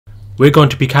We're going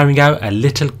to be carrying out a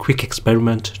little quick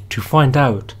experiment to find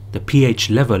out the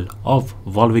pH level of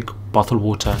VOLVIC bottled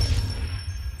water.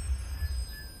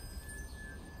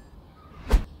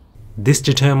 This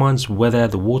determines whether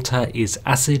the water is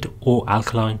acid or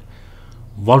alkaline.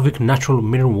 VOLVIC natural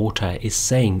mineral water is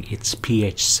saying it's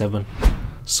pH 7,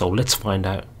 so let's find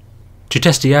out. To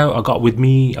test it out, I got with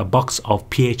me a box of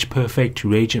pH perfect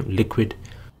reagent liquid,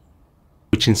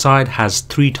 which inside has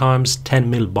 3 times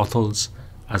 10ml bottles,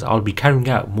 as I'll be carrying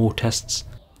out more tests.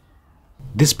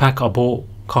 This pack I bought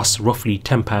costs roughly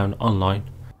 £10 online.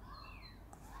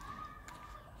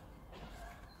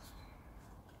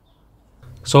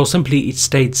 So simply it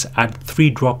states add 3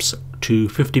 drops to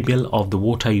 50ml of the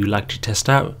water you like to test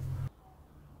out.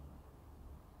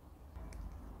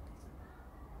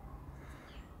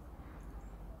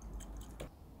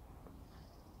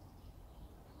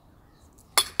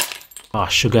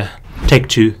 Sugar. Take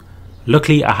 2.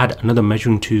 Luckily I had another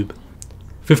measuring tube.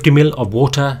 50ml of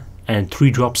water and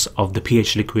 3 drops of the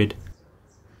pH liquid.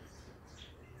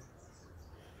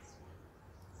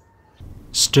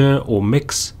 Stir or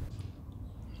mix.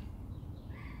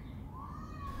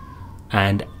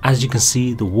 And as you can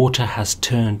see, the water has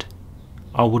turned,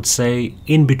 I would say,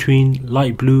 in between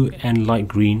light blue and light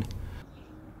green.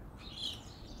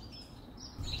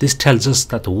 This tells us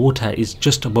that the water is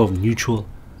just above neutral.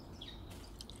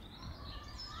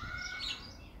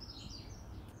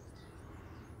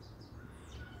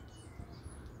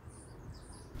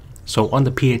 So on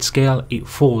the pH scale it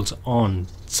falls on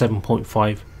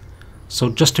 7.5, so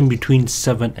just in between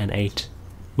 7 and 8,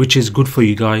 which is good for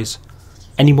you guys.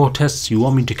 Any more tests you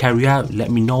want me to carry out,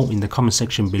 let me know in the comment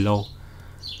section below.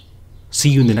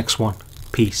 See you in the next one.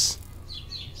 Peace.